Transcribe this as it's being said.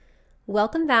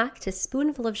Welcome back to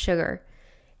Spoonful of Sugar.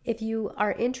 If you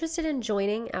are interested in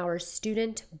joining our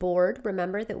student board,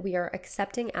 remember that we are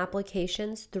accepting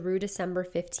applications through December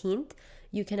 15th.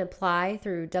 You can apply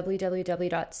through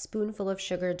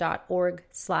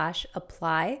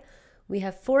www.spoonfulofsugar.org/apply. We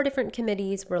have 4 different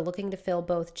committees. We're looking to fill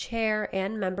both chair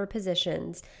and member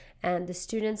positions, and the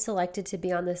students selected to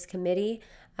be on this committee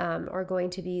are going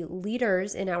to be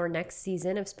leaders in our next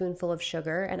season of Spoonful of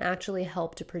Sugar and actually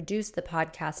help to produce the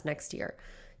podcast next year.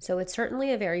 So it's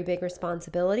certainly a very big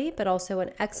responsibility, but also an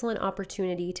excellent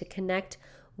opportunity to connect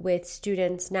with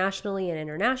students nationally and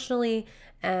internationally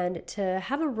and to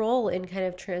have a role in kind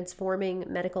of transforming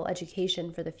medical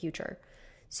education for the future.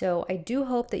 So I do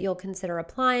hope that you'll consider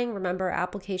applying. Remember,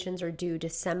 applications are due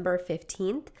December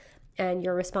 15th, and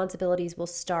your responsibilities will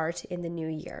start in the new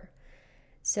year.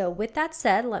 So with that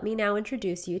said, let me now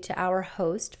introduce you to our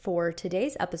host for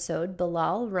today's episode,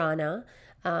 Bilal Rana,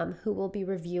 who will be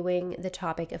reviewing the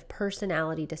topic of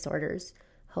personality disorders.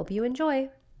 Hope you enjoy.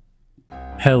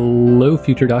 Hello,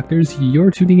 future doctors.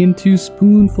 You're tuning into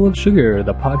Spoonful of Sugar,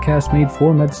 the podcast made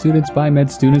for med students by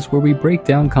med students, where we break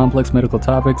down complex medical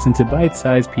topics into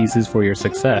bite-sized pieces for your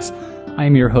success.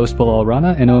 I'm your host, Bilal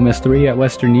Rana, an MS3 at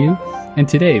Western U, and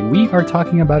today we are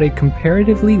talking about a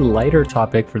comparatively lighter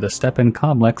topic for the STEP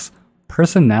complex,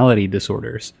 personality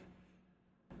disorders.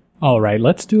 Alright,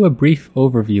 let's do a brief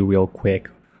overview real quick.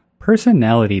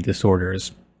 Personality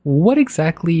disorders. What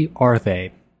exactly are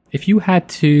they? If you had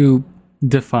to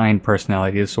define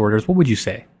personality disorders, what would you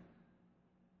say?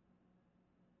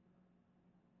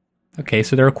 Okay,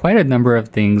 so there are quite a number of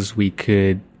things we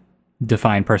could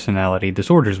define personality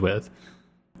disorders with.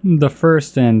 The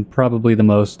first and probably the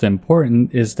most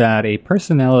important is that a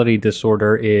personality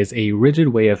disorder is a rigid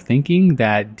way of thinking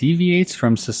that deviates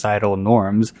from societal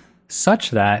norms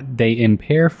such that they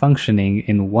impair functioning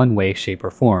in one way, shape, or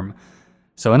form.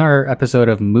 So in our episode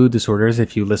of mood disorders,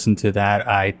 if you listen to that,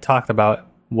 I talked about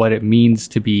what it means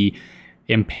to be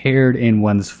impaired in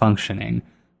one's functioning.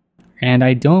 And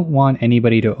I don't want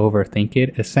anybody to overthink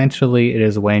it. Essentially, it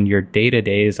is when your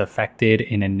day-to-day is affected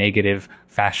in a negative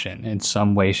fashion in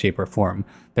some way, shape, or form.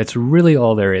 That's really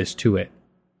all there is to it.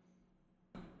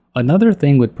 Another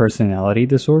thing with personality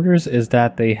disorders is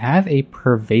that they have a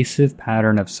pervasive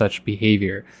pattern of such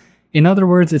behavior. In other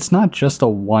words, it's not just a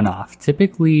one-off.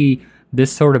 Typically,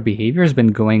 this sort of behavior has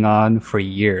been going on for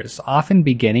years, often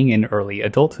beginning in early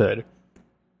adulthood.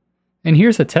 And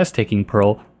here's a test-taking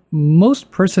pearl.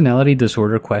 Most personality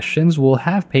disorder questions will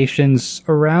have patients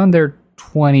around their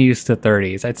 20s to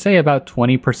 30s. I'd say about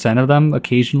 20% of them.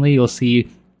 Occasionally you'll see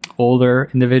older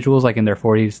individuals like in their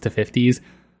 40s to 50s.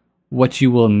 What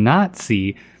you will not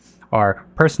see are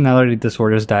personality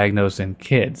disorders diagnosed in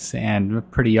kids. And a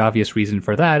pretty obvious reason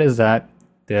for that is that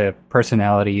the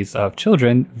personalities of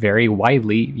children vary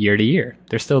widely year to year.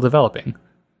 They're still developing.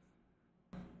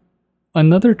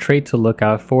 Another trait to look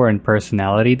out for in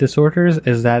personality disorders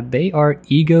is that they are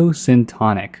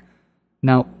egosyntonic.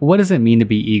 Now, what does it mean to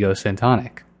be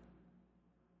egosyntonic?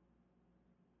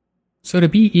 So to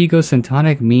be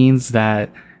egosyntonic means that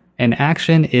an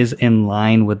action is in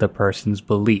line with the person's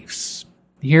beliefs.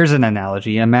 Here's an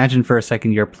analogy. Imagine for a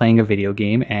second you're playing a video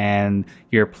game and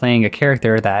you're playing a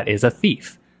character that is a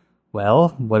thief.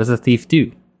 Well, what does a thief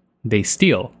do? They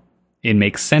steal. It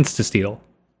makes sense to steal.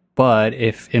 But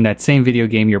if in that same video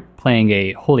game you're playing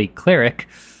a holy cleric,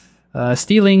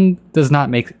 stealing does not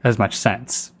make as much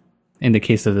sense. In the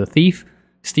case of the thief,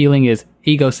 stealing is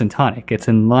egosyntonic. It's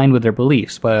in line with their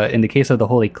beliefs. But in the case of the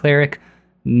holy cleric,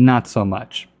 not so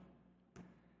much.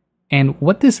 And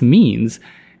what this means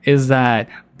is that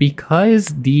because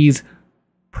these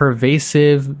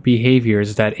pervasive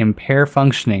behaviors that impair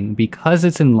functioning, because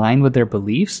it's in line with their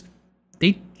beliefs,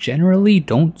 they generally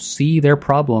don't see their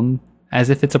problem as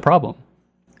if it's a problem.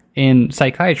 In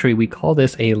psychiatry, we call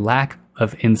this a lack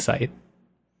of insight.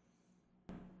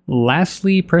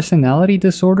 Lastly, personality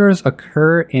disorders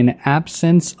occur in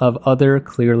absence of other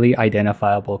clearly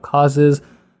identifiable causes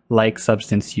like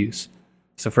substance use.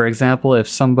 So for example, if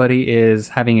somebody is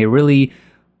having a really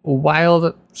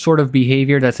wild sort of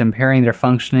behavior that's impairing their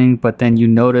functioning, but then you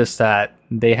notice that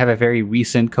they have a very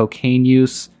recent cocaine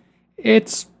use,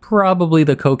 it's probably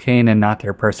the cocaine and not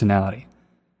their personality.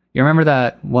 You remember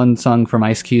that one song from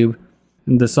Ice Cube?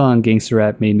 The song Gangsta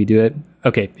Rap Made Me Do It?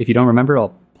 Okay, if you don't remember,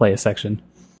 I'll play a section.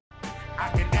 I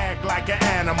can act like an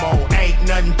animal, ain't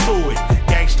nothing to it.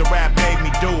 Gangsta rap made me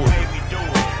do it.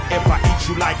 If I eat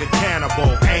you like a cannibal,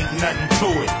 ain't nothing to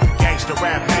it. Gangsta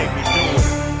rap made me do it.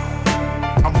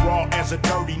 I'm raw as a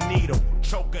dirty needle,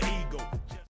 choke a eagle.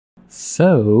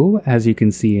 So, as you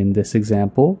can see in this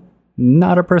example,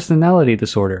 not a personality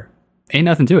disorder. Ain't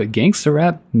nothing to it. Gangsta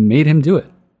rap made him do it.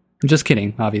 I'm just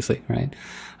kidding, obviously, right?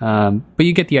 But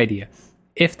you get the idea.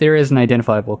 If there is an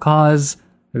identifiable cause,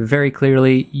 very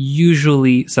clearly,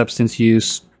 usually substance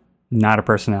use, not a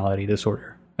personality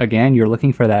disorder. Again, you're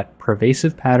looking for that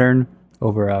pervasive pattern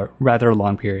over a rather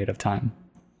long period of time.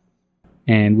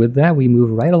 And with that, we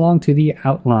move right along to the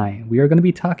outline. We are going to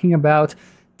be talking about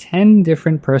 10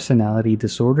 different personality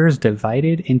disorders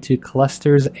divided into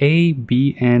clusters A,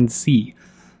 B, and C.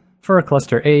 For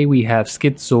cluster A, we have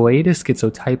schizoid,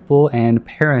 schizotypal, and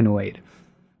paranoid.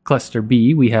 Cluster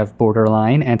B, we have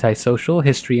borderline, antisocial,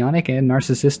 histrionic, and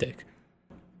narcissistic.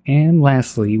 And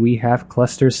lastly, we have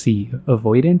cluster C,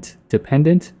 avoidant,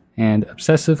 dependent, and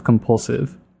obsessive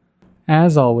compulsive.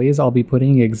 As always, I'll be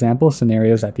putting example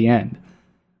scenarios at the end.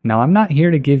 Now, I'm not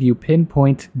here to give you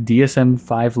pinpoint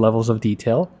DSM-5 levels of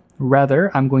detail.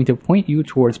 Rather, I'm going to point you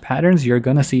towards patterns you're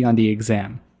going to see on the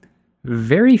exam.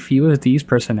 Very few of these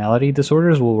personality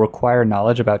disorders will require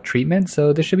knowledge about treatment,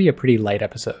 so this should be a pretty light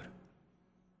episode.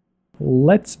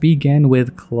 Let's begin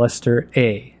with cluster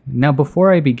A. Now,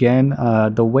 before I begin,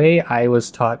 the way I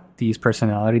was taught these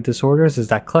personality disorders is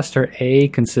that cluster A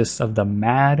consists of the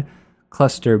mad,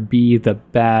 cluster B the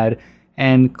bad,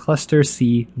 and cluster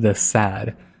C the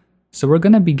sad. So we're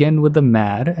going to begin with the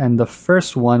mad, and the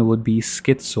first one would be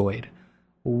schizoid.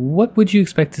 What would you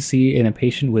expect to see in a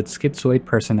patient with schizoid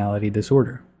personality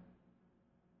disorder?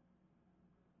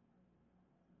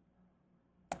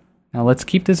 Now let's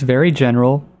keep this very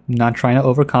general, not trying to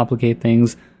overcomplicate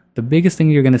things. The biggest thing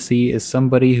you're going to see is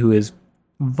somebody who is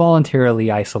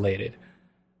voluntarily isolated.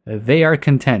 They are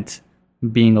content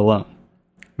being alone.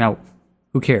 Now,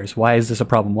 who cares? Why is this a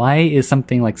problem? Why is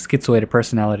something like schizoid a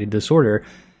personality disorder?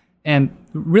 And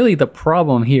really the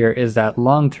problem here is that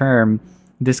long-term,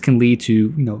 this can lead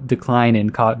to, decline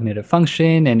in cognitive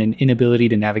function and an inability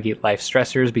to navigate life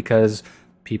stressors, because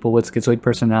people with schizoid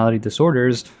personality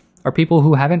disorders are people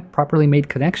who haven't properly made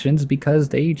connections because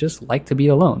they just like to be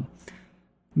alone.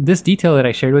 This detail that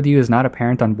I shared with you is not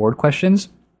apparent on board questions.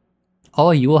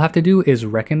 All you will have to do is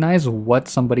recognize what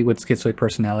somebody with schizoid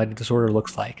personality disorder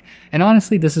looks like. And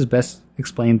honestly, this is best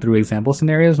explained through example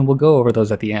scenarios, and we'll go over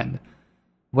those at the end.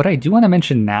 What I do want to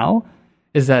mention now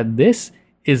is that this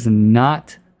is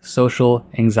not social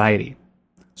anxiety.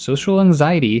 Social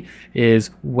anxiety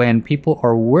is when people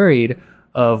are worried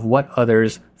of what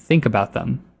others think about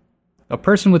them. A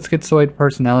person with schizoid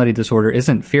personality disorder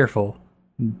isn't fearful.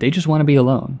 They just want to be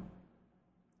alone.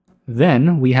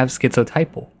 Then we have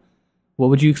schizotypal. What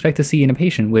would you expect to see in a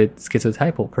patient with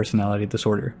schizotypal personality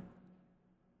disorder?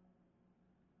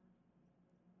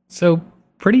 So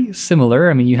pretty similar.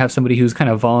 I mean, you have somebody who's kind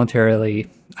of voluntarily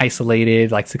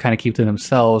isolated, likes to kind of keep to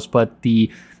themselves, but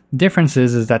the difference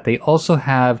is that they also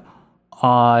have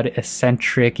odd,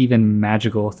 eccentric, even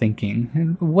magical thinking.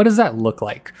 And what does that look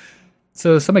like?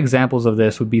 So some examples of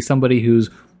this would be somebody who's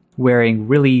wearing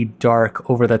really dark,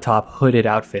 over-the-top hooded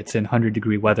outfits in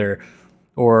 100-degree weather,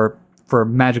 or for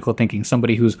magical thinking,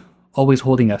 somebody who's always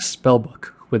holding a spell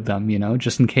book with them,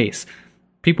 just in case.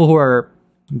 People who are,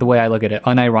 the way I look at it,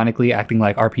 unironically acting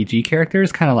like RPG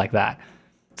characters, kind of like that.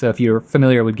 So if you're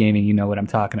familiar with gaming, you know what I'm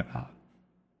talking about.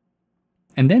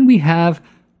 And then we have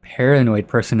paranoid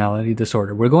personality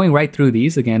disorder. We're going right through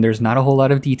these. Again, there's not a whole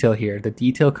lot of detail here. The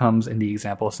detail comes in the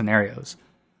example scenarios.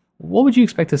 What would you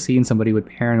expect to see in somebody with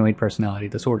paranoid personality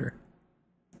disorder?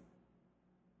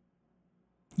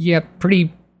 Yeah,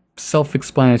 pretty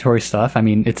self-explanatory stuff. I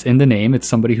mean, it's in the name. It's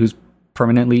somebody who's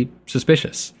permanently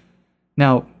suspicious.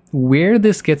 Now, where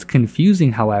this gets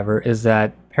confusing, however, is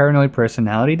that paranoid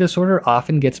personality disorder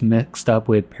often gets mixed up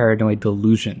with paranoid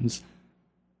delusions.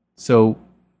 So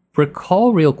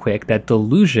recall real quick that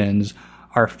delusions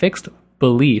are fixed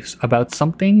beliefs about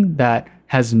something that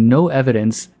has no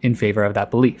evidence in favor of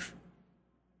that belief.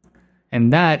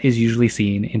 And that is usually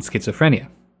seen in schizophrenia.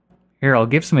 Here, I'll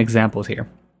give some examples here.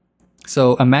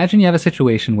 So imagine you have a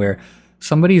situation where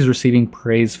somebody is receiving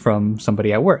praise from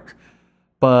somebody at work,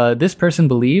 but this person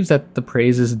believes that the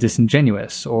praise is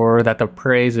disingenuous, or that the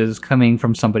praise is coming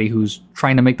from somebody who's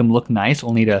trying to make them look nice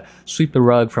only to sweep the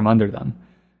rug from under them.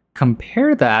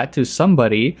 Compare that to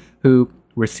somebody who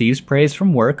receives praise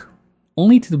from work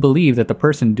only to believe that the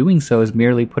person doing so is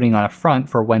merely putting on a front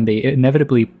for when they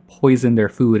inevitably poison their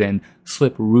food and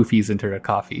slip roofies into their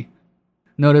coffee.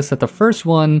 Notice that the first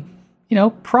one,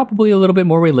 probably a little bit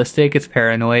more realistic, it's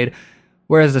paranoid,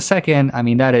 whereas the second,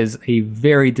 that is a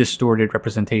very distorted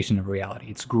representation of reality.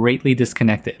 It's greatly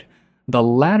disconnected. The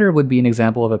latter would be an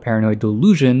example of a paranoid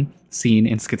delusion seen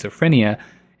in schizophrenia,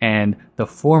 and the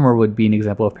former would be an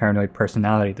example of paranoid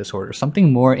personality disorder,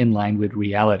 something more in line with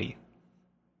reality.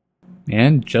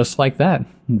 And just like that,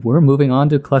 we're moving on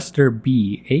to cluster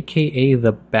B, aka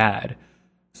the bad.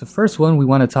 So the first one we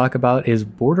want to talk about is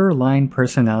borderline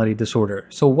personality disorder.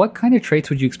 So what kind of traits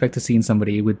would you expect to see in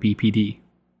somebody with BPD?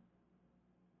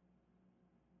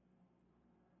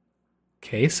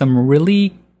 Okay, some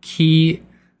really key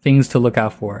things to look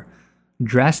out for.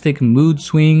 Drastic mood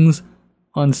swings,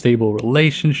 unstable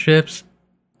relationships,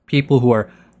 people who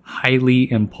are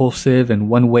highly impulsive, and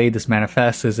one way this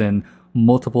manifests is in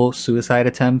multiple suicide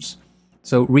attempts.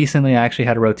 So recently I actually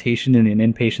had a rotation in an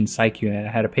inpatient psych unit.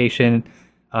 I had a patient,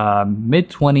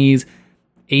 mid-20s,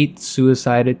 8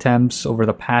 suicide attempts over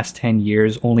the past 10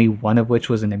 years, only one of which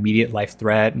was an immediate life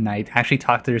threat. And I actually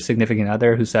talked to their significant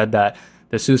other who said that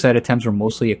the suicide attempts were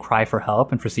mostly a cry for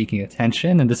help and for seeking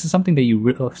attention. And this is something that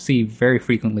you see very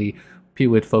frequently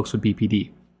with folks with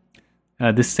BPD.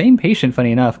 The same patient,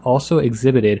 funny enough, also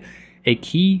exhibited a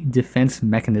key defense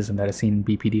mechanism that is seen in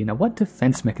BPD. Now, what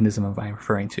defense mechanism am I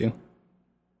referring to?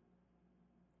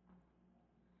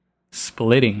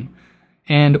 Splitting.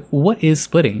 And what is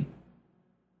splitting?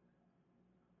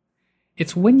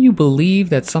 It's when you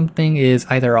believe that something is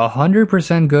either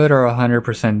 100% good or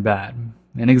 100% bad.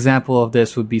 An example of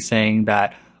this would be saying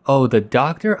that,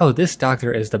 this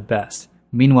doctor is the best.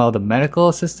 Meanwhile, the medical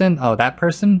assistant, that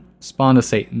person, spawn of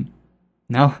Satan.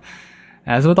 Now,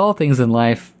 as with all things in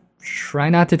life, try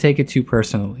not to take it too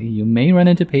personally. You may run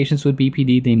into patients with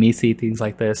BPD, they may say things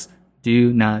like this.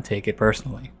 Do not take it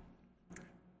personally.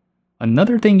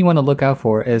 Another thing you want to look out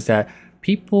for is that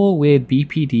people with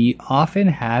BPD often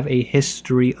have a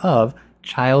history of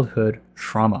childhood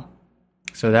trauma.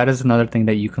 So that is another thing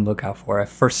that you can look out for. If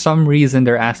for some reason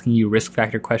they're asking you risk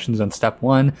factor questions on step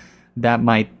 1, that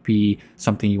might be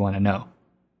something you want to know.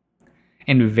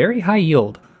 And very high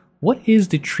yield, what is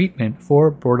the treatment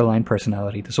for borderline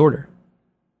personality disorder?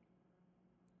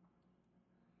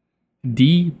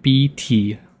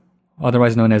 DBT,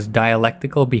 otherwise known as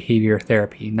dialectical behavior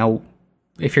therapy. Now,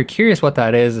 if you're curious what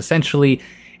that is, essentially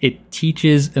it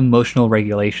teaches emotional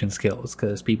regulation skills,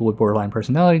 because people with borderline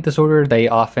personality disorder, they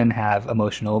often have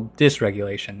emotional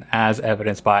dysregulation, as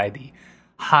evidenced by the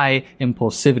high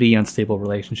impulsivity, unstable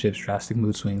relationships, drastic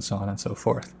mood swings, so on and so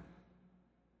forth.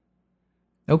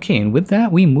 Okay, and with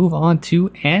that, we move on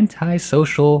to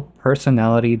antisocial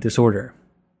personality disorder.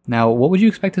 Now, what would you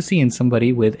expect to see in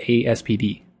somebody with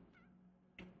ASPD?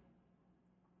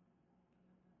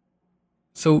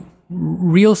 So,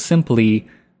 real simply,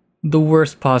 the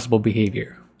worst possible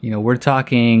behavior. We're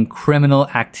talking criminal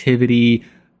activity,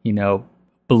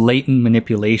 blatant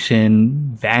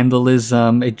manipulation,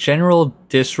 vandalism, a general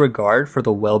disregard for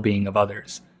the well-being of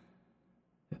others.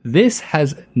 This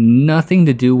has nothing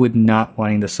to do with not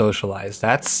wanting to socialize.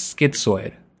 That's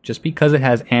schizoid. Just because it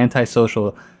has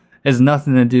antisocial has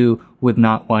nothing to do with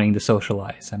not wanting to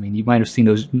socialize. I mean, you might have seen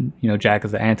those, Jack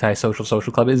as the antisocial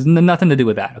social club. It has nothing to do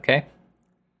with that, okay?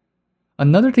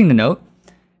 Another thing to note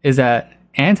is that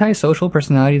antisocial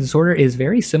personality disorder is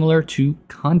very similar to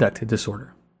conduct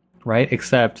disorder, right?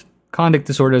 Except conduct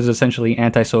disorder is essentially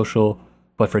antisocial,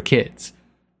 but for kids.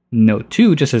 Note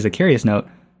 2, just as a curious note,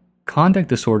 conduct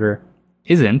disorder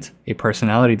isn't a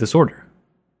personality disorder.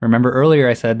 Remember earlier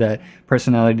I said that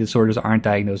personality disorders aren't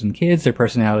diagnosed in kids, their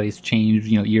personalities change,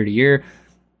 year to year.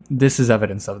 This is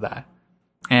evidence of that.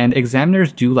 And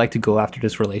examiners do like to go after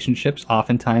these relationships.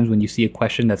 Oftentimes when you see a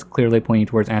question that's clearly pointing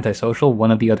towards antisocial, one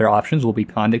of the other options will be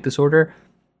conduct disorder.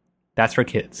 That's for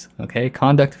kids, okay?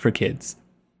 Conduct for kids.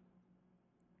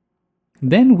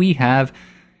 Then we have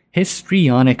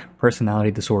histrionic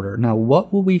personality disorder. Now,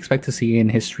 what will we expect to see in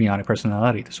histrionic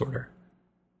personality disorder?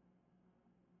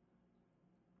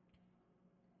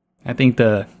 I think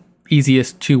the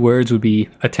easiest 2 words would be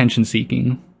attention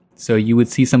seeking. So you would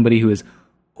see somebody who is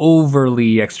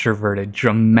overly extroverted,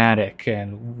 dramatic,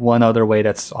 and one other way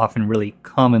that's often really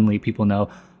commonly people know,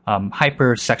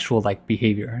 hypersexual like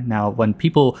behavior. Now, when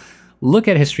people look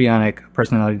at histrionic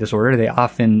personality disorder, they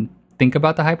often think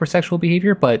about the hypersexual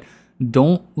behavior, but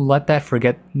don't let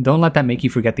that make you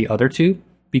forget the other 2,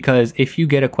 because if you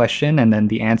get a question and then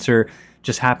the answer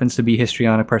just happens to be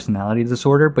histrionic personality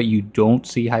disorder, but you don't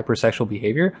see hypersexual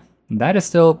behavior, that is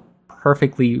still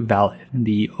perfectly valid.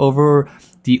 The overt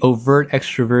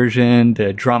extroversion,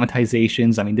 the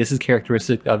dramatizations, I mean, this is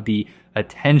characteristic of the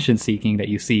attention seeking that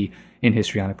you see in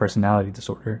histrionic personality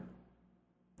disorder.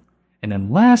 And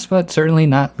then last but certainly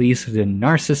not least, the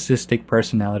narcissistic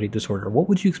personality disorder. What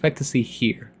would you expect to see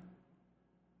here?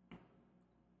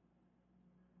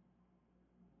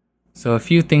 So a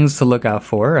few things to look out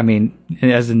for. I mean,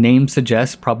 as the name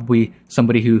suggests, probably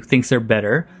somebody who thinks they're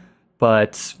better,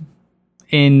 but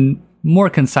in more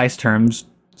concise terms,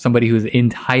 somebody who's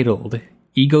entitled,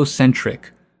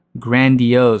 egocentric,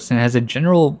 grandiose, and has a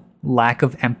general lack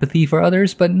of empathy for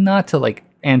others, but not to like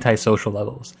antisocial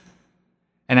levels.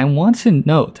 And I want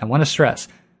to stress,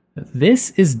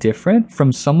 this is different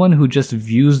from someone who just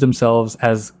views themselves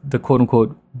as the quote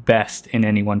unquote best in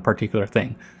any one particular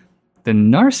thing. The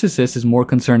narcissist is more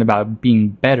concerned about being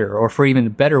better, or for even a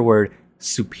better word,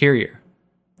 superior.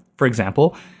 For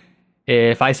example,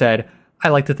 if I said, I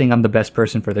like to think I'm the best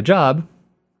person for the job,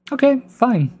 okay,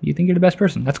 fine, you think you're the best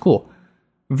person, that's cool.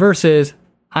 Versus,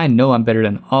 I know I'm better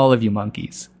than all of you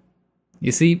monkeys.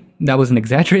 You see, that was an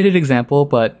exaggerated example,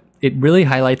 but it really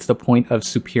highlights the point of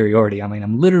superiority. I mean,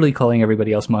 I'm literally calling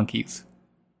everybody else monkeys.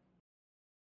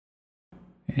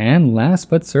 And last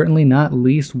but certainly not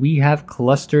least, we have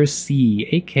cluster C,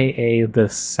 aka the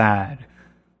SAD.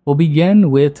 We'll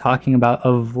begin with talking about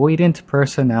avoidant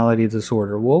personality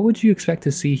disorder. What would you expect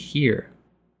to see here?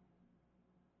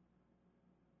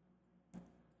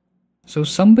 So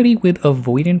somebody with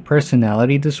avoidant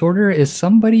personality disorder is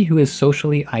somebody who is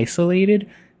socially isolated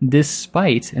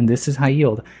despite, and this is high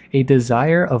yield, a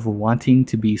desire of wanting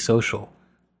to be social.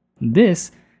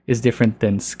 This is different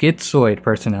than schizoid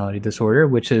personality disorder,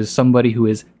 which is somebody who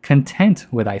is content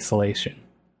with isolation.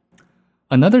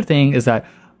 Another thing is that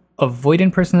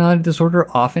avoidant personality disorder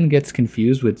often gets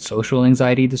confused with social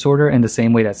anxiety disorder in the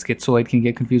same way that schizoid can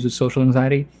get confused with social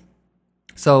anxiety.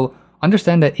 So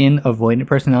understand that in avoidant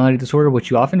personality disorder,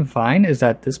 what you often find is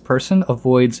that this person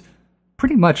avoids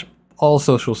pretty much all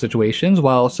social situations,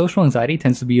 while social anxiety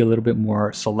tends to be a little bit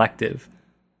more selective.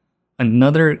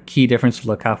 Another key difference to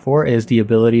look out for is the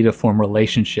ability to form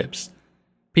relationships.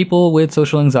 People with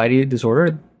social anxiety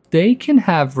disorder, they can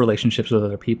have relationships with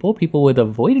other people. People with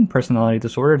avoidant personality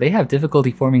disorder, they have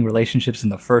difficulty forming relationships in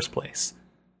the first place.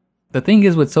 The thing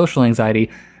is with social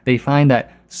anxiety, they find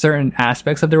that certain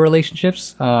aspects of their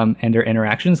relationships and their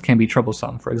interactions can be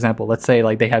troublesome. For example, let's say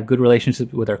like they have good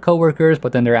relationships with their coworkers,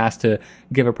 but then they're asked to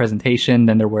give a presentation,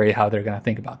 then they're worried how they're going to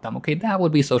think about them. Okay, that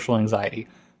would be social anxiety.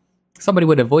 Somebody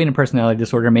with avoidant personality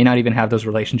disorder may not even have those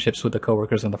relationships with the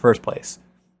coworkers in the first place.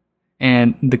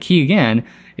 And the key again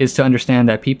is to understand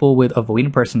that people with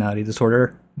avoidant personality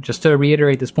disorder, just to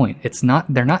reiterate this point,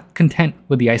 they're not content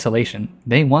with the isolation.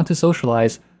 They want to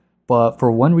socialize, but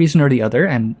for one reason or the other,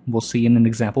 and we'll see in an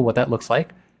example what that looks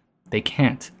like, they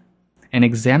can't. And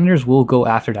examiners will go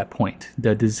after that point,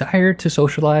 the desire to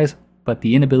socialize, but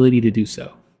the inability to do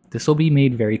so. This will be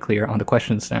made very clear on the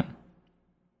question stem.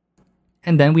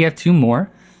 And then we have two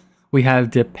more. We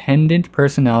have dependent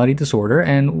personality disorder,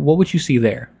 and what would you see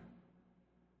there?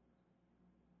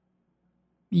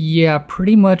 Yeah,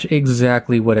 pretty much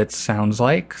exactly what it sounds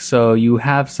like. So you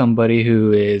have somebody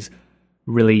who is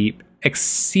really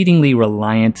exceedingly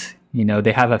reliant. You know,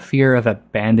 they have a fear of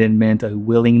abandonment, a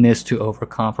willingness to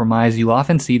overcompromise. You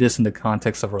often see this in the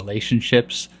context of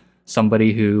relationships.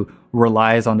 Somebody who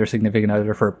relies on their significant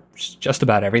other for just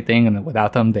about everything, and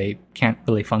without them, they can't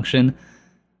really function.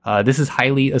 This is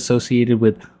highly associated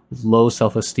with low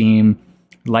self-esteem.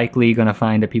 Likely going to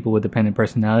find that people with dependent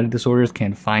personality disorders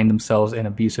can find themselves in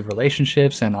abusive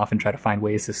relationships and often try to find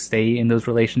ways to stay in those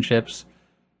relationships.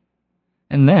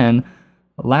 And then,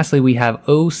 lastly, we have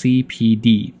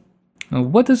OCPD. Now,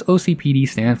 what does OCPD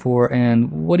stand for,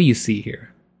 and what do you see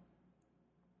here?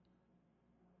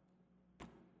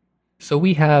 So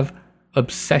we have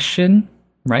obsession,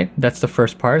 right? That's the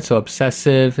first part. So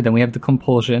obsessive, and then we have the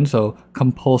compulsion, so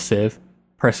compulsive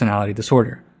personality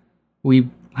disorder. We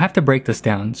have to break this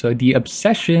down. So the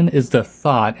obsession is the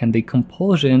thought, and the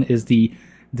compulsion is the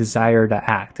desire to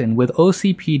act. And with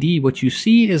OCPD, what you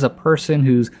see is a person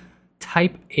who's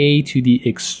type A to the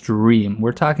extreme.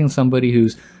 We're talking somebody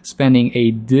who's spending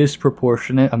a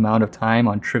disproportionate amount of time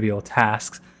on trivial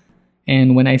tasks.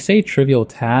 And when I say trivial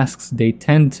tasks, they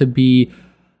tend to be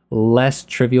less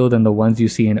trivial than the ones you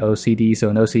see in OCD. So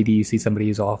in OCD, you see somebody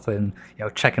who's often,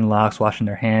 checking locks, washing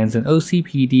their hands. In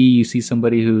OCPD, you see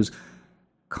somebody who's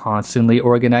constantly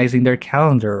organizing their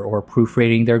calendar or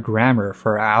proofreading their grammar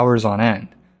for hours on end.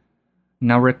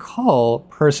 Now recall,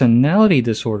 personality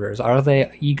disorders, are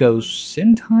they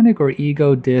ego-syntonic or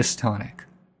ego-dystonic?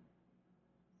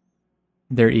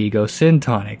 They're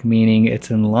ego-syntonic, meaning it's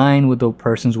in line with the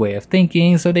person's way of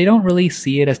thinking, so they don't really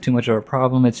see it as too much of a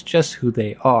problem, it's just who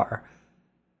they are.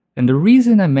 And the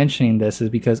reason I'm mentioning this is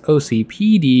because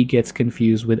OCPD gets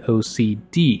confused with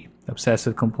OCD,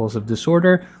 obsessive compulsive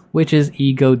disorder, which is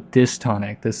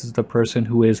ego-dystonic. This is the person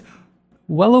who is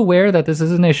well aware that this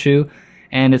is an issue,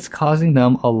 and it's causing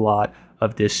them a lot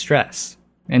of distress.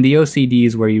 And the OCD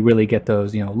is where you really get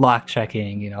those, lock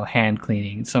checking, hand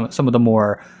cleaning, some of the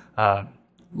more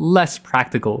less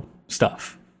practical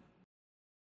stuff.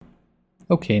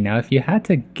 Okay, now if you had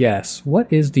to guess,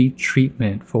 what is the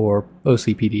treatment for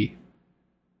OCPD?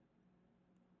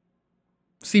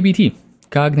 CBT,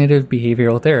 cognitive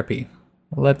behavioral therapy.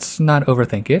 Let's not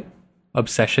overthink it.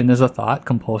 Obsession is a thought,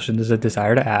 compulsion is a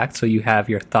desire to act. So you have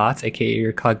your thoughts, aka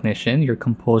your cognition, your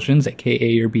compulsions, aka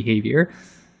your behavior.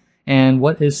 And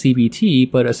what is CBT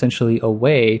but essentially a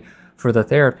way for the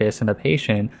therapist and the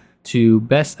patient to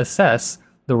best assess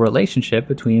the relationship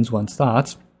between one's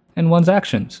thoughts and one's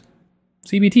actions?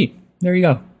 CBT. There you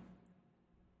go.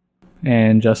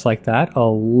 And just like that, a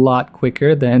lot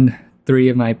quicker than 3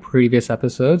 of my previous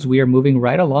episodes, we are moving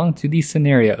right along to these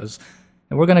scenarios.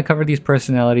 And we're going to cover these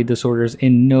personality disorders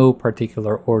in no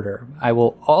particular order. I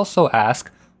will also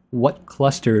ask what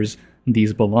clusters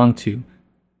these belong to.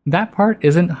 That part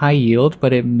isn't high yield,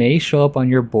 but it may show up on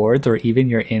your boards or even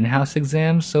your in-house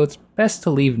exams, so it's best to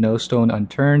leave no stone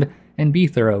unturned and be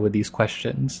thorough with these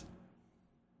questions.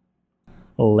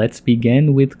 Let's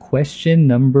begin with question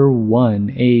number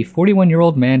 1. A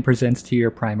 41-year-old man presents to your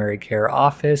primary care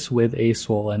office with a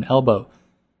swollen elbow.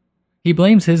 He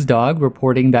blames his dog,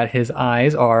 reporting that his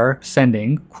eyes are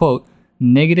sending, quote,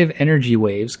 negative energy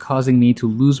waves causing me to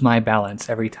lose my balance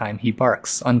every time he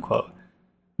barks, unquote.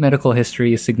 Medical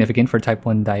history is significant for type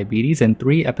 1 diabetes and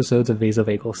 3 episodes of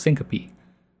vasovagal syncope.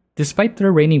 Despite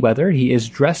the rainy weather, he is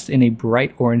dressed in a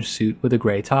bright orange suit with a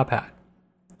gray top hat.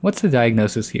 What's the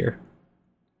diagnosis here?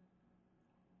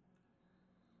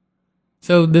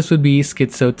 So this would be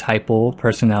schizotypal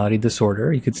personality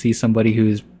disorder. You could see somebody who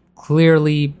is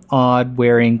clearly odd,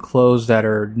 wearing clothes that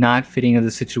are not fitting of the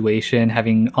situation,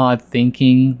 having odd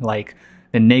thinking, like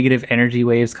the negative energy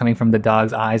waves coming from the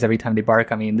dog's eyes every time they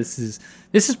bark. I mean, this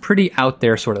is pretty out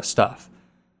there sort of stuff.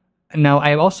 Now,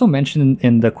 I also mentioned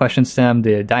in the question stem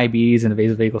the diabetes and the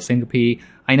vasovagal syncope.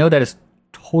 I know that is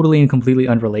totally and completely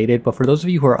unrelated, but for those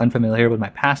of you who are unfamiliar with my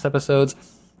past episodes,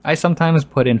 I sometimes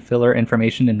put in filler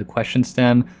information in the question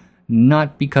stem,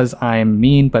 not because I'm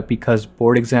mean, but because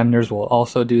board examiners will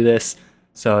also do this.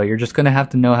 So you're just going to have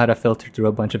to know how to filter through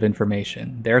a bunch of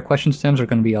information. Their question stems are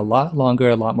going to be a lot longer,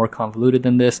 a lot more convoluted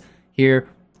than this. Here,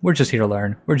 we're just here to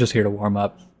learn. We're just here to warm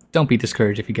up. Don't be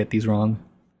discouraged if you get these wrong.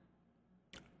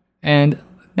 And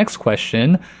next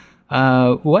question,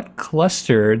 what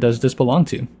cluster does this belong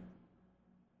to?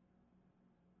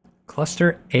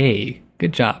 Cluster A.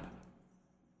 Good job.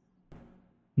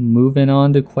 Moving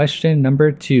on to question number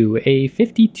 2. A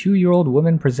 52-year-old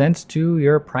woman presents to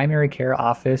your primary care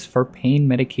office for pain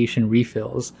medication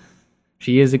refills.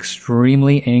 She is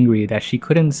extremely angry that she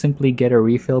couldn't simply get a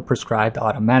refill prescribed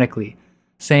automatically,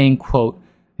 saying, quote,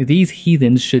 "These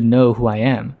heathens should know who I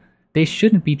am. They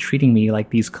shouldn't be treating me like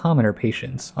these commoner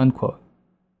patients," unquote.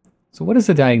 So what is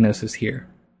the diagnosis here?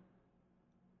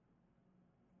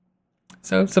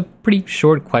 So it's a pretty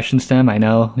short question stem. I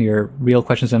know your real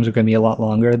question stems are going to be a lot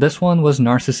longer. This one was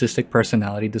narcissistic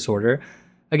personality disorder.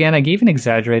 Again, I gave an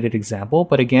exaggerated example,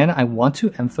 but again, I want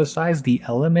to emphasize the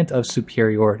element of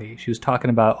superiority. She was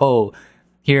talking about, oh,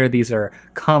 here these are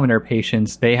commoner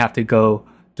patients. They have to go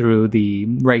through the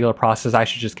regular process. I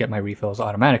should just get my refills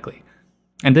automatically.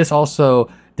 And this also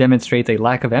demonstrates a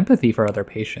lack of empathy for other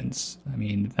patients. I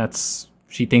mean,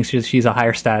 she thinks she's a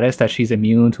higher status, that she's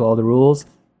immune to all the rules.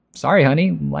 Sorry,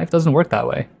 honey, life doesn't work that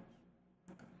way.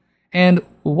 And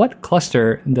what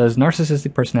cluster does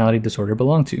narcissistic personality disorder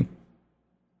belong to?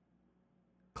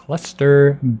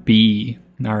 Cluster B.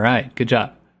 All right, good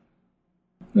job.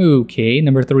 Okay,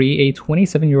 number 3, a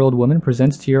 27-year-old woman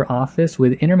presents to your office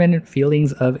with intermittent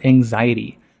feelings of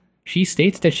anxiety. She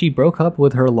states that she broke up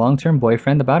with her long-term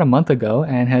boyfriend about a month ago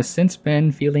and has since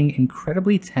been feeling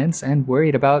incredibly tense and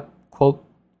worried about, quote,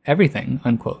 everything,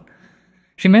 unquote.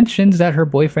 She mentions that her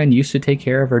boyfriend used to take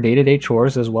care of her day-to-day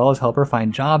chores as well as help her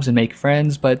find jobs and make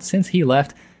friends, but since he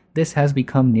left, this has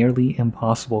become nearly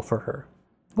impossible for her.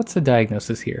 What's the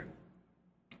diagnosis here?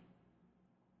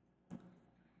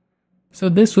 So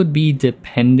this would be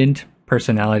dependent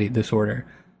personality disorder.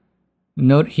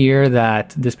 Note here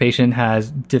that this patient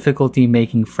has difficulty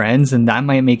making friends, and that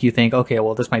might make you think, okay,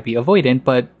 well, this might be avoidant,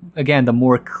 but again, the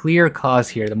more clear cause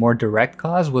here, the more direct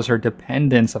cause was her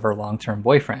dependence of her long-term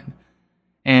boyfriend.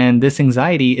 And this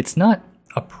anxiety, it's not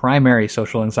a primary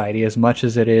social anxiety as much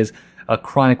as it is a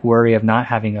chronic worry of not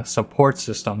having a support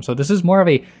system. So this is more of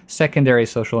a secondary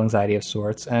social anxiety of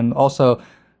sorts. And also,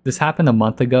 this happened a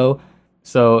month ago.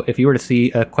 So if you were to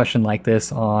see a question like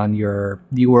this on your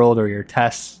UWorld or your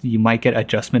tests, you might get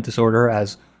adjustment disorder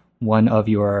as one of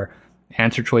your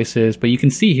answer choices. But you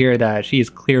can see here that she is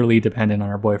clearly dependent on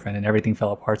her boyfriend, and everything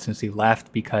fell apart since he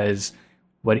left because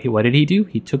what did he do?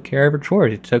 He took care of her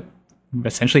chores. He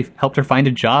essentially helped her find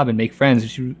a job and make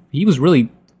friends. He was really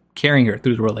carrying her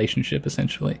through the relationship,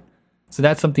 essentially. So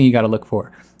that's something you got to look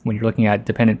for when you're looking at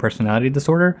dependent personality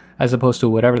disorder, as opposed to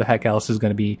whatever the heck else is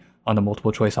going to be on the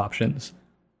multiple choice options.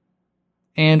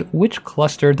 And which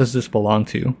cluster does this belong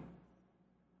to?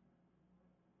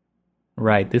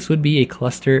 Right, this would be a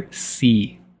cluster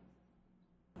C.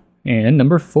 And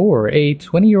number 4, a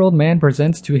 20-year-old man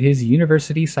presents to his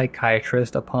university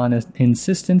psychiatrist upon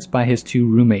insistence by his 2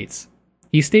 roommates.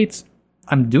 He states,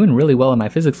 "I'm doing really well in my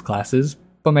physics classes,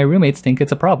 but my roommates think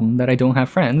it's a problem that I don't have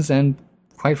friends, and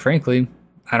quite frankly,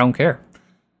 I don't care."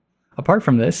 Apart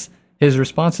from this, his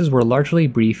responses were largely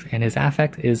brief and his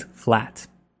affect is flat.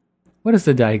 What is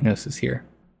the diagnosis here?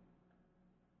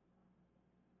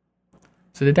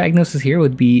 So the diagnosis here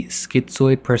would be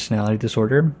schizoid personality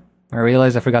disorder. I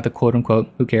realize I forgot the quote unquote,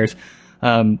 who cares?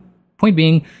 Point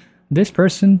being, this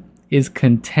person is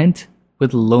content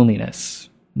with loneliness.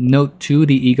 Note 2,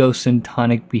 the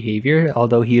egocentric behavior.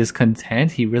 Although he is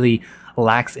content, he really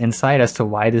lacks insight as to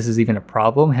why this is even a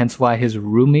problem, hence why his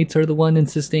roommates are the one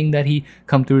insisting that he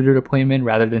come through to the appointment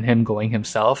rather than him going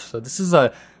himself. So this is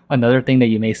another thing that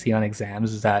you may see on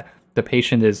exams, is that the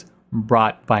patient is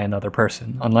brought by another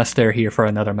person, unless they're here for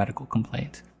another medical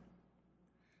complaint.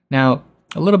 Now,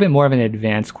 a little bit more of an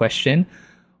advanced question.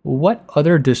 What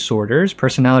other disorders,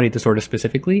 personality disorders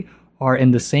specifically, are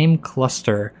in the same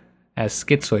cluster as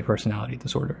schizoid personality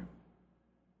disorder?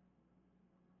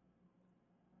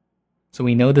 So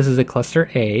we know this is a cluster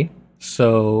A,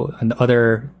 so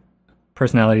other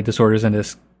personality disorders in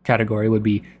this category would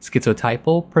be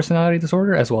schizotypal personality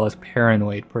disorder as well as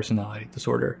paranoid personality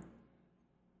disorder.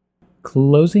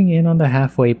 Closing in on the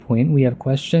halfway point, we have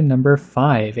question number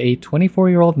 5. A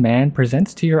 24-year-old man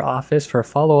presents to your office for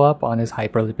follow-up on his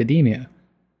hyperlipidemia.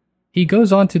 He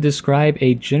goes on to describe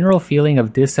a general feeling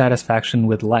of dissatisfaction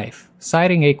with life,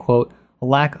 citing a, quote,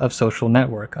 lack of social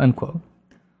network, unquote.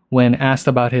 When asked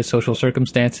about his social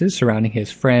circumstances surrounding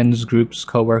his friends, groups,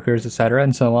 coworkers, etc.,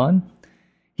 and so on,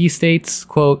 he states,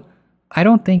 quote, "I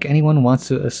don't think anyone wants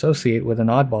to associate with an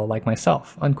oddball like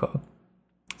myself," unquote.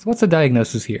 So what's the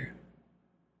diagnosis here?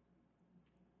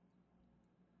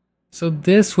 So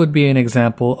this would be an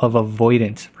example of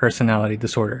avoidant personality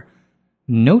disorder.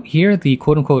 Note here the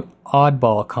quote-unquote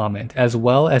oddball comment, as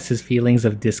well as his feelings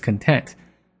of discontent.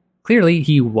 Clearly,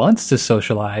 he wants to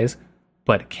socialize,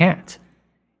 but can't.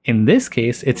 In this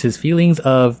case, it's his feelings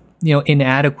of,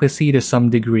 inadequacy to some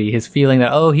degree, his feeling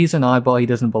that, oh, he's an oddball, he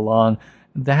doesn't belong.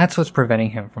 That's what's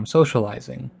preventing him from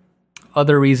socializing.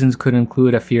 Other reasons could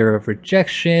include a fear of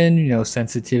rejection,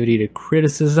 sensitivity to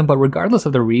criticism, but regardless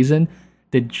of the reason,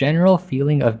 the general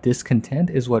feeling of discontent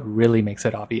is what really makes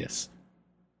it obvious.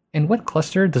 And what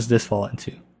cluster does this fall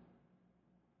into?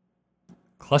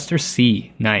 Cluster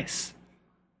C. Nice.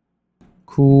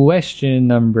 Question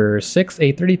number 6.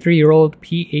 A 33-year-old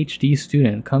PhD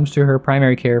student comes to her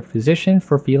primary care physician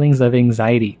for feelings of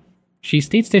anxiety. She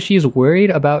states that she is worried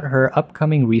about her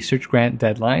upcoming research grant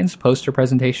deadlines, poster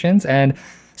presentations, and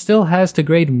still has to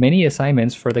grade many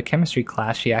assignments for the chemistry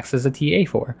class she acts as a TA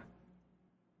for.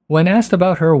 When asked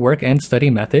about her work and study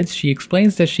methods, she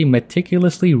explains that she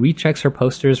meticulously rechecks her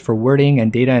posters for wording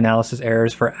and data analysis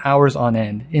errors for hours on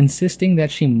end, insisting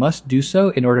that she must do so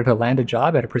in order to land a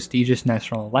job at a prestigious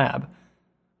national lab.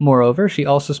 Moreover, she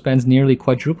also spends nearly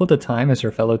quadruple the time as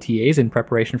her fellow TAs in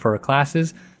preparation for her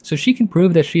classes, so she can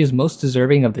prove that she is most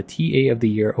deserving of the TA of the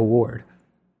Year award.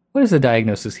 What is the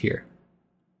diagnosis here?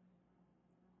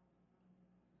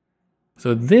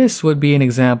 So this would be an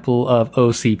example of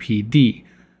OCPD.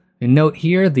 And note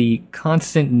here the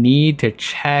constant need to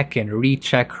check and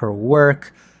recheck her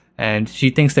work, and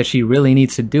she thinks that she really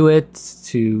needs to do it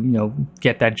to,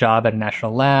 get that job at a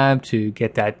national lab, to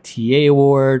get that TA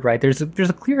award, right? There's a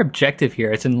clear objective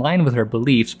here. It's in line with her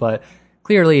beliefs, but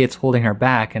clearly it's holding her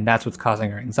back, and that's what's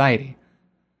causing her anxiety.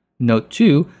 Note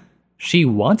 2, she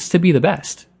wants to be the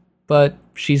best, but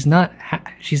she's not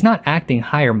acting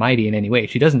high or mighty in any way.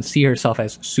 She doesn't see herself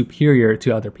as superior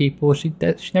to other people. She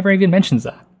never even mentions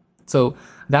that. So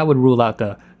that would rule out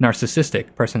the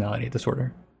narcissistic personality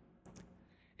disorder.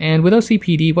 And with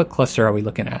OCPD, what cluster are we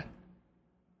looking at?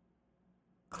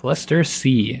 Cluster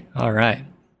C. All right.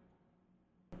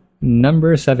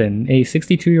 Number 7. A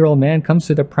 62-year-old man comes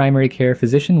to the primary care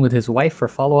physician with his wife for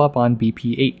follow-up on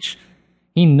BPH.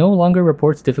 He no longer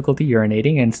reports difficulty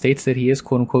urinating and states that he is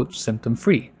quote-unquote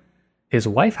symptom-free. His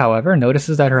wife, however,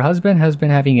 notices that her husband has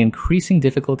been having increasing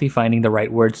difficulty finding the right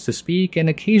words to speak and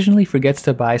occasionally forgets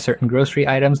to buy certain grocery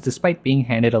items despite being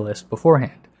handed a list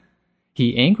beforehand.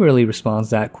 He angrily responds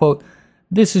that, quote,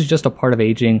 "This is just a part of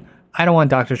aging. I don't want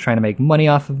doctors trying to make money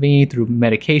off of me through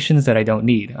medications that I don't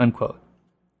need," unquote.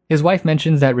 His wife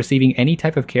mentions that receiving any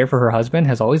type of care for her husband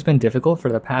has always been difficult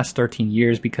for the past 13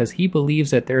 years because he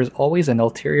believes that there is always an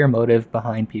ulterior motive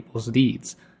behind people's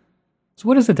deeds. So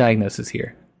what is the diagnosis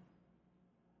here?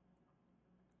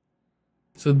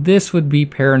 So this would be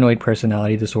paranoid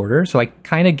personality disorder. So I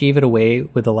kind of gave it away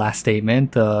with the last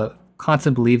statement, the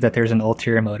constant belief that there's an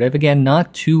ulterior motive. Again,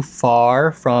 not too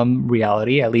far from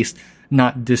reality, at least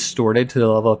not distorted to the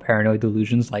level of paranoid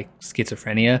delusions like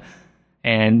schizophrenia.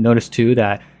 And notice too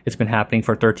that it's been happening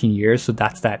for 13 years, so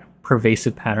that's that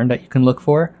pervasive pattern that you can look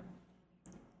for.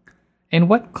 And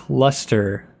what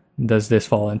cluster does this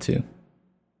fall into?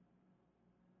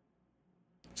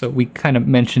 So we kind of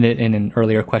mentioned it in an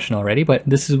earlier question already, but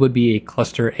this would be a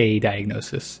cluster A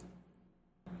diagnosis.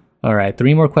 All right,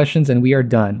 3 more questions and we are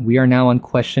done. We are now on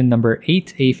question number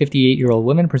 8. A 58-year-old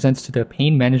woman presents to the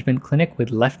pain management clinic with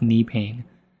left knee pain.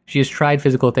 She has tried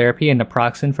physical therapy and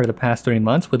naproxen for the past 3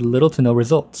 months with little to no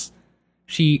results.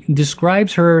 She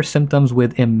describes her symptoms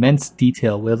with immense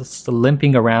detail, whilst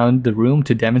limping around the room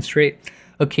to demonstrate,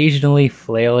 occasionally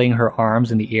flailing her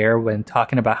arms in the air when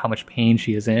talking about how much pain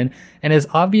she is in, and is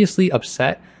obviously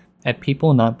upset at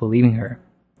people not believing her.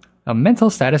 A mental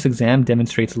status exam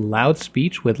demonstrates loud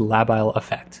speech with labile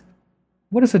affect.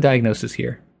 What is the diagnosis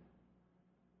here?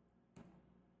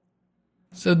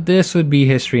 So this would be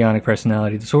histrionic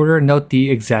personality disorder. Note the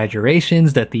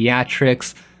exaggerations, the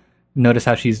theatrics. Notice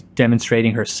how she's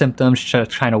demonstrating her symptoms. She's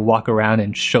trying to walk around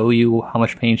and show you how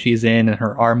much pain she's in and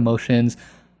her arm motions.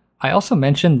 I also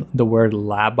mentioned the word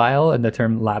labile and the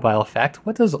term labile affect.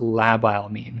 What does labile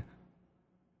mean?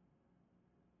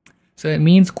 So it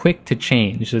means quick to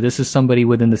change. So this is somebody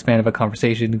within the span of a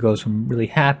conversation who goes from really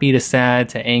happy to sad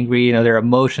to angry. You know, their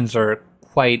emotions are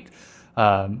quite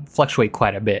fluctuate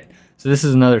quite a bit. So this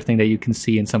is another thing that you can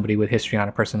see in somebody with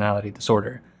histrionic personality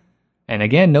disorder. And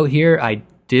again, note here, I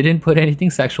didn't put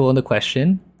anything sexual in the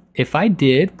question. If I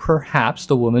did, perhaps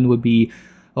the woman would be,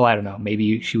 I don't know,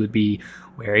 maybe she would be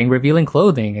wearing revealing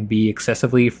clothing and be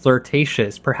excessively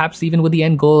flirtatious, perhaps even with the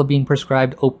end goal of being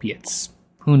prescribed opiates.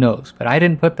 Who knows? But I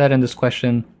didn't put that in this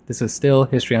question. This is still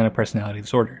histrionic personality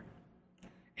disorder.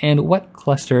 And what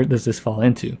cluster does this fall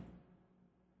into?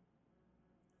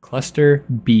 Cluster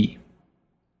B.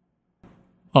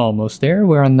 Almost there.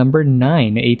 We're on number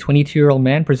 9. A 22-year-old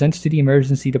man presents to the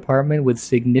emergency department with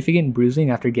significant bruising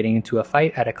after getting into a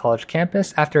fight at a college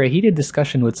campus after a heated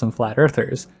discussion with some flat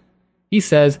earthers. He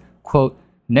says, quote,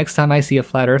 "Next time I see a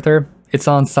flat earther, it's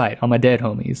on site, on my dead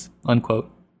homies," unquote.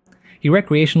 He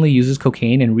recreationally uses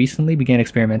cocaine and recently began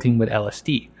experimenting with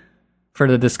LSD.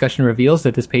 Further discussion reveals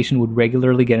that this patient would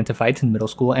regularly get into fights in middle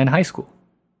school and high school.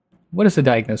 What is the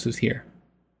diagnosis here?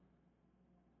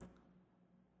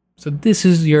 So this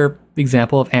is your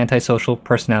example of antisocial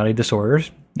personality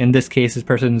disorders. In this case, this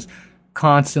person's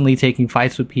constantly taking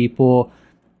fights with people,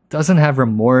 doesn't have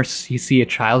remorse. You see a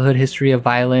childhood history of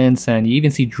violence, and you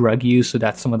even see drug use. So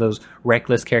that's some of those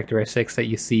reckless characteristics that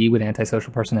you see with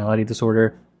antisocial personality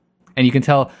disorder. And you can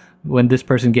tell when this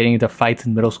person getting into fights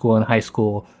in middle school and high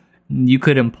school, you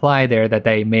could imply there that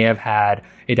they may have had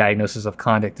a diagnosis of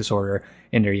conduct disorder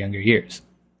in their younger years.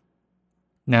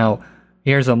 Now,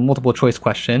 here's a multiple choice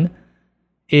question.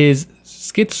 Is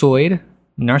schizoid,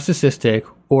 narcissistic,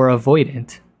 or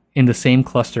avoidant in the same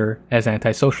cluster as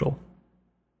antisocial?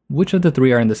 Which of the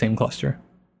 3 are in the same cluster?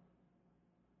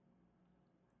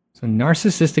 So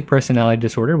narcissistic personality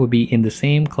disorder would be in the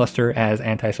same cluster as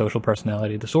antisocial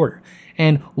personality disorder.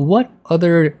 And what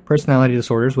other personality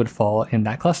disorders would fall in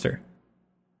that cluster?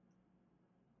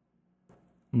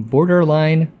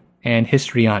 Borderline and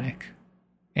histrionic.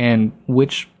 And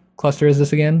which cluster is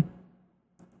this again?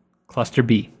 Cluster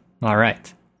B. All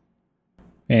right.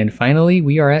 And finally,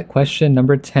 we are at question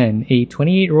number 10. A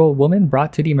 28-year-old woman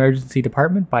brought to the emergency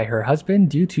department by her husband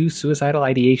due to suicidal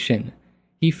ideation.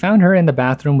 He found her in the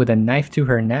bathroom with a knife to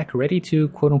her neck, ready to,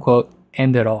 quote-unquote,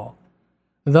 end it all.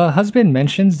 The husband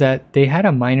mentions that they had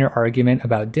a minor argument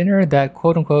about dinner that,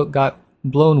 quote-unquote, got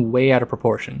blown way out of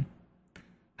proportion.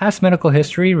 Past medical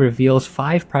history reveals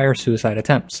 5 prior suicide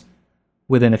attempts.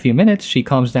 Within a few minutes, she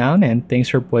calms down and thanks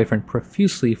her boyfriend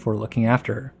profusely for looking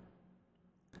after her.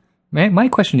 My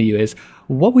question to you is,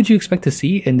 what would you expect to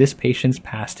see in this patient's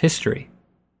past history?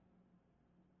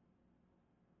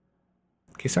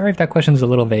 Okay, sorry if that question is a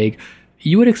little vague.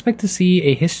 You would expect to see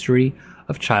a history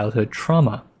of childhood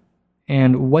trauma.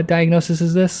 And what diagnosis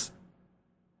is this?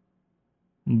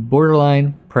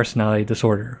 Borderline personality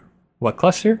disorder. What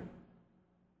cluster?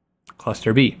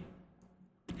 Cluster B.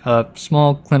 A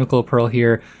small clinical pearl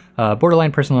here.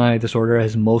 Borderline personality disorder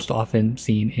is most often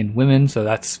seen in women, so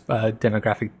that's a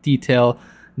demographic detail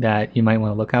that you might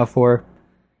want to look out for.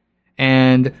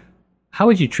 And how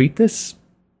would you treat this?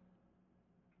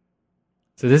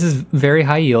 So this is very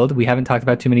high yield. We haven't talked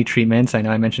about too many treatments. I know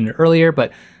I mentioned it earlier,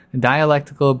 but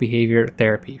dialectical behavior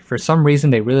therapy. For some reason,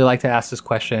 they really like to ask this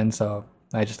question, so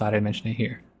I just thought I'd mention it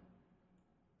here.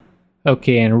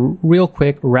 Okay, and real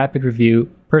quick, rapid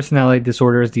review. Personality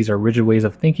disorders, these are rigid ways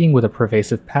of thinking with a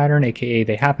pervasive pattern, aka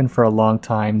they happen for a long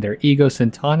time, they're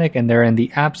egocentric, and they're in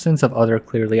the absence of other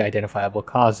clearly identifiable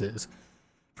causes.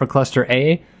 For cluster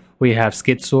A, we have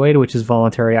schizoid, which is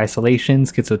voluntary isolation,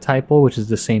 schizotypal, which is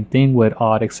the same thing with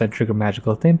odd, eccentric, or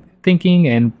magical thinking,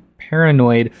 and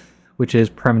paranoid, which is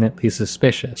permanently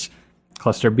suspicious.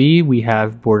 Cluster B, we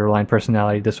have borderline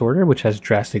personality disorder, which has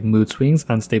drastic mood swings,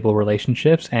 unstable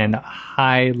relationships, and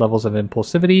high levels of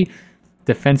impulsivity.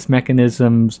 Defense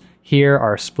mechanisms here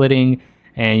are splitting,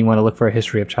 and you want to look for a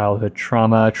history of childhood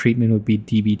trauma. Treatment would be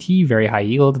DBT, very high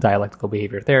yield, dialectical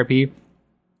behavior therapy.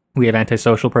 We have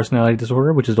antisocial personality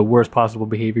disorder, which is the worst possible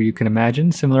behavior you can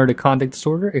imagine, similar to conduct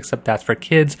disorder, except that's for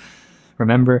kids.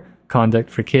 Remember, conduct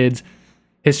for kids.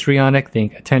 Histrionic,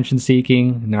 think attention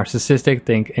seeking. Narcissistic,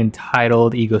 think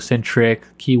entitled, egocentric,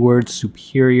 keyword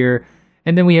superior.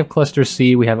 And then we have cluster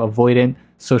C, we have avoidant,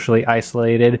 socially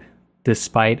isolated,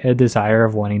 despite a desire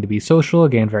of wanting to be social,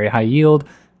 again, very high yield.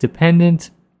 Dependent,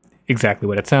 exactly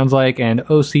what it sounds like. And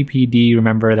OCPD,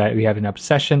 remember that we have an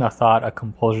obsession, a thought, a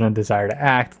compulsion, a desire to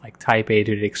act, like type A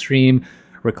to the extreme.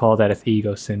 Recall that it's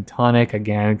egocentric,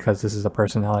 again, because this is a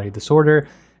personality disorder.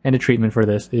 And the treatment for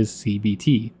this is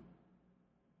CBT.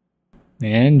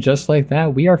 And just like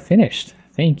that, we are finished.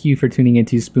 Thank you for tuning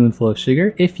into Spoonful of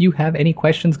Sugar. If you have any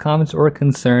questions, comments, or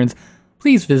concerns,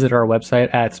 please visit our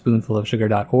website at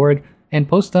spoonfulofsugar.org and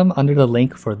post them under the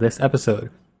link for this episode.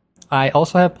 I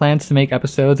also have plans to make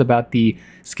episodes about the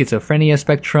schizophrenia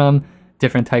spectrum,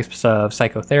 different types of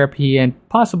psychotherapy, and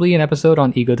possibly an episode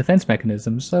on ego defense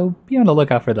mechanisms, so be on the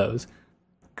lookout for those.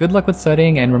 Good luck with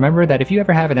studying, and remember that if you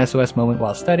ever have an SOS moment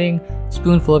while studying,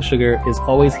 Spoonful of Sugar is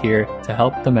always here to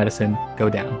help the medicine go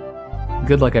down.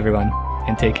 Good luck, everyone,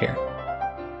 and take care.